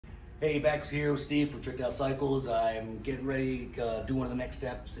Hey, back here with Steve from Tricked Out Cycles. I'm getting ready to do one of the next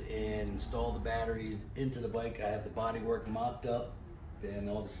steps and install the batteries into the bike. I have the bodywork mocked up and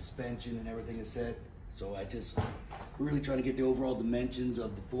all the suspension and everything is set. So I just really trying to get the overall dimensions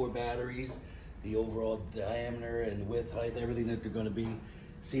of the 4 batteries, the overall diameter and the width, height, everything that they're going to be.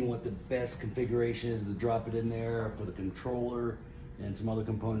 Seeing what the best configuration is to drop it in there for the controller and some other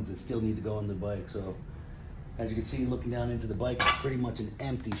components that still need to go on the bike. So as you can see, looking down into the bike, it's pretty much an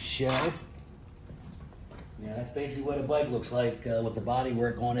empty shell. Yeah, that's basically what a bike looks like with the body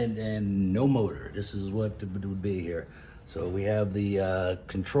work on it and no motor. This is what it would be here. So we have the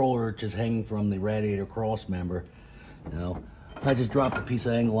controller just hanging from the radiator cross member. Now, I just dropped a piece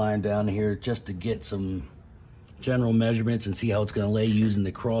of angle iron down here just to get some general measurements and see how it's going to lay using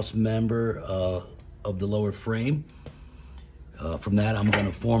the cross member of the lower frame. From that, I'm going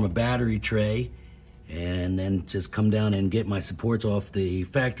to form a battery tray and then just come down and get my supports off the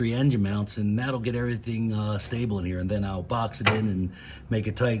factory engine mounts, and that'll get everything stable in here. And then I'll box it in and make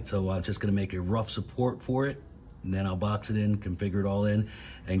it tight. So I'm just gonna make a rough support for it, and then I'll box it in, configure it all in,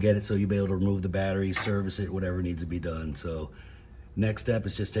 and get it so you'll be able to remove the battery, service it, whatever needs to be done. So next step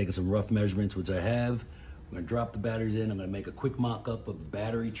is just taking some rough measurements, which I have. I'm gonna drop the batteries in. I'm gonna make a quick mock-up of the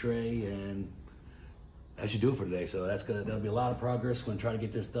battery tray, and that should do it for today. So that'll be a lot of progress. I'm gonna try to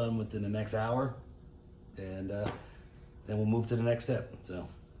get this done within the next hour. And then we'll move to the next step. So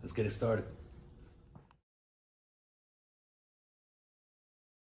let's get it started.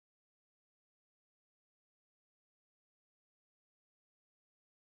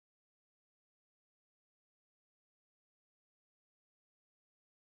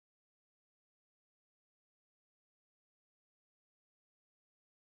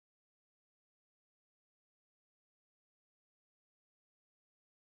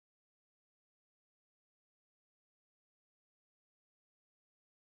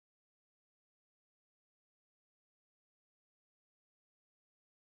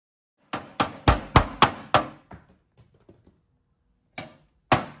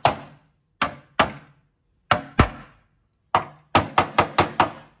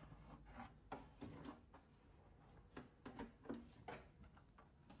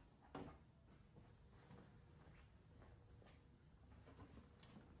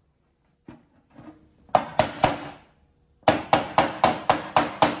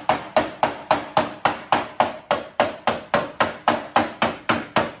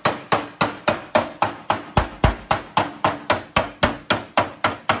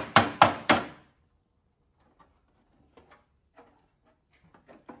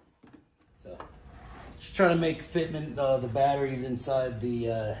 Just trying to make fitment the batteries inside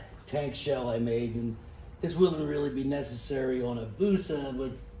the tank shell I made, and this wouldn't really be necessary on a Hayabusa,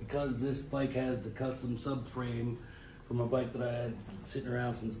 but because this bike has the custom subframe from a bike that I had sitting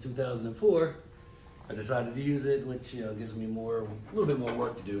around since 2004, I decided to use it, which gives me a little bit more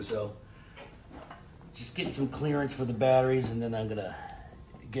work to do. So just getting some clearance for the batteries, and then I'm gonna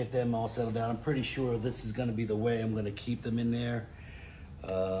get them all settled down. I'm pretty sure this is gonna be the way I'm gonna keep them in there.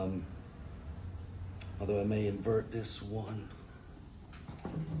 Although I may invert this one.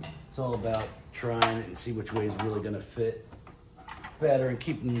 It's all about trying it and see which way is really gonna fit better and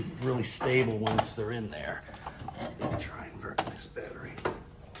keep them really stable once they're in there. I'll try and invert this battery.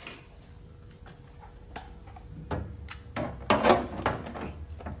 I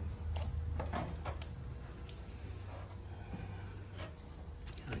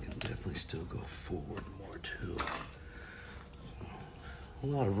can definitely still go forward more too. A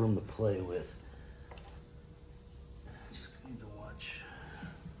lot of room to play with.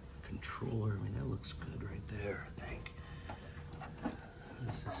 Controller, I mean, that looks good right there, I think.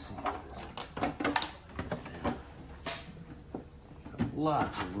 Let's just see what this is down.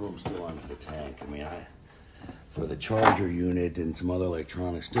 Lots of room still under the tank. I mean, for the charger unit and some other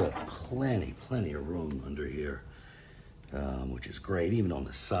electronics, still have plenty of room under here, which is great, even on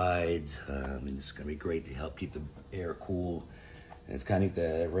the sides. I mean, this is gonna be great to help keep the air cool. And it's kind of neat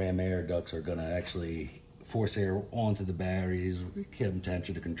that ram air ducts are gonna actually force air onto the batteries, keep them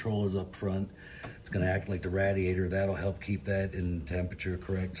temperature. The controllers up front, it's going to act like the radiator. That'll help keep that in temperature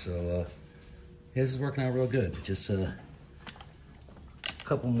correct. So yeah, this is working out real good. Just a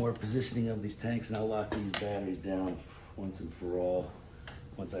couple more positioning of these tanks, and I'll lock these batteries down once and for all,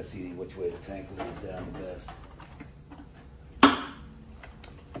 once I see which way the tank lays down the best. I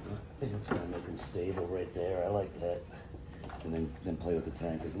think I'm trying to make them stable right there. I like that. And then play with the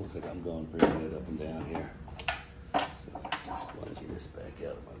tank, because it looks like I'm going pretty good up and down here. So let's just spongy this back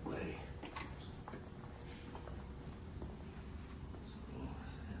out of my way. So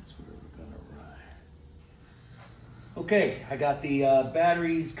that's where we're gonna ride. Okay, I got the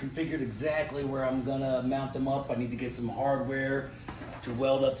batteries configured exactly where I'm gonna mount them up. I need to get some hardware to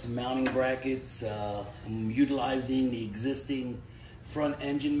weld up some mounting brackets. I'm utilizing the existing front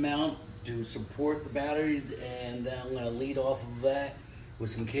engine mount to support the batteries, and then I'm gonna lead off of that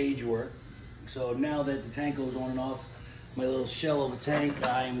with some cage work. So now that the tank goes on and off my little shell of a tank,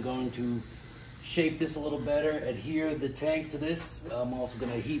 I am going to shape this a little better, adhere the tank to this. I'm also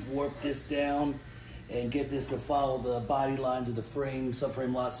gonna heat warp this down and get this to follow the body lines of the frame,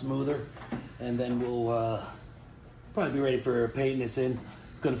 subframe a lot smoother. And then we'll probably be ready for painting this in.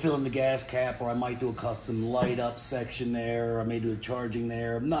 Gonna fill in the gas cap, or I might do a custom light up section there, or I may do a charging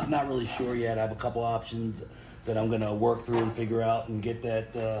there. I'm not really sure yet. I have a couple options that I'm gonna work through and figure out and get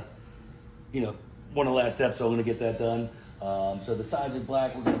that, one of the last steps, so I'm gonna get that done. So the sides are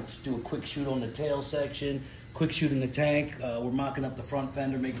black. We're gonna do a quick shoot on the tail section, quick shoot in the tank. We're mocking up the front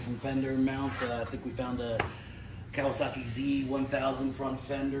fender, making some fender mounts. I think we found a Kawasaki Z1000 front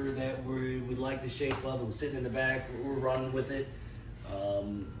fender that we'd like the shape of. It was sitting in the back. We're running with it.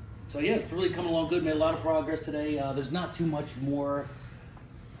 So yeah, it's really coming along good. Made a lot of progress today. There's not too much more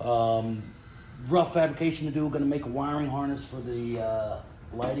rough fabrication to do. We're gonna make a wiring harness for the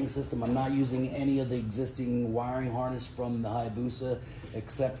lighting system. I'm not using any of the existing wiring harness from the Hayabusa,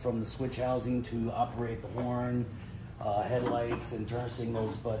 except from the switch housing to operate the horn, headlights, and turn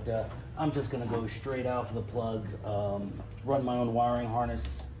signals. But I'm just gonna go straight out for the plug, run my own wiring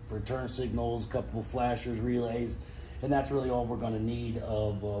harness for turn signals, couple of flashers, relays, and that's really all we're gonna need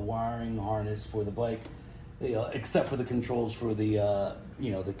of a wiring harness for the bike, except for the controls for the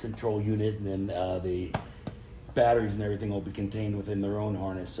the control unit, and then the batteries and everything will be contained within their own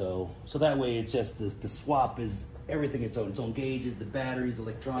harness. So that way it's just the swap is everything its own gauges, the batteries,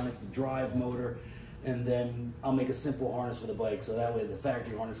 electronics, the drive motor, and then I'll make a simple harness for the bike. So that way the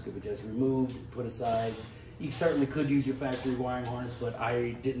factory harness could be just removed, put aside. You certainly could use your factory wiring harness, but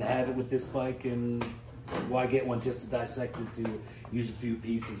I didn't have it with this bike, and why get one just to dissect it to use a few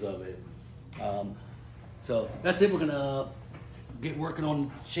pieces of it. So that's it. We're gonna get working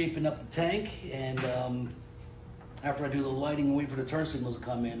on shaping up the tank, and after I do the lighting and wait for the turn signals to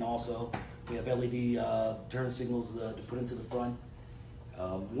come in also, we have LED turn signals to put into the front.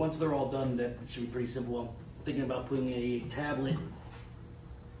 Once they're all done, that should be pretty simple. I'm thinking about putting a tablet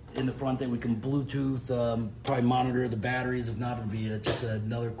in the front that we can Bluetooth, probably monitor the batteries. If not, it'll be just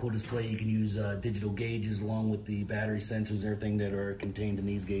another cool display. You can use digital gauges along with the battery sensors and everything that are contained in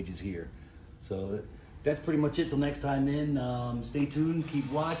these gauges here. So that's pretty much it till next time in. Stay tuned, keep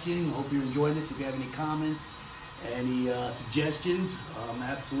watching. Hope you're enjoying this. If you have any comments, any suggestions, I'm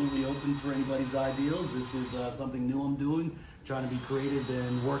absolutely open for anybody's ideas. This is something new I'm doing, trying to be creative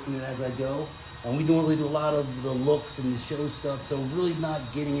and working it as I go. And we normally do a lot of the looks and the show stuff, so really not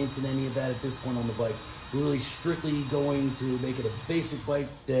getting into any of that at this point on the bike. We're really strictly going to make it a basic bike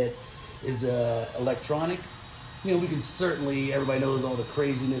that is electronic. We can certainly, everybody knows all the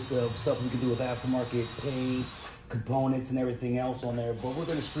craziness of stuff we can do with aftermarket paint, components, and everything else on there, but we're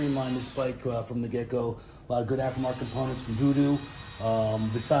going to streamline this bike from the get-go. A lot of good aftermarket components from Voodoo.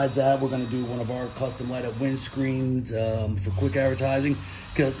 Besides that, we're going to do one of our custom light up windscreens for quick advertising,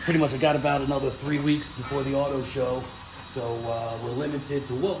 because pretty much I got about another 3 weeks before the auto show, so we're limited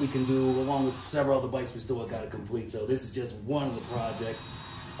to what we can do, along with several other bikes we still got to complete. So this is just one of the projects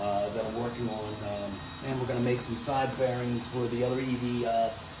that I'm working on, and we're going to make some side fairings for the other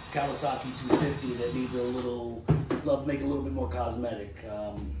EV Kawasaki 250 that needs a little, love to make it a little bit more cosmetic,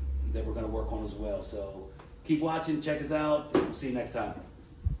 that we're going to work on as well. So keep watching, check us out. We'll see you next time.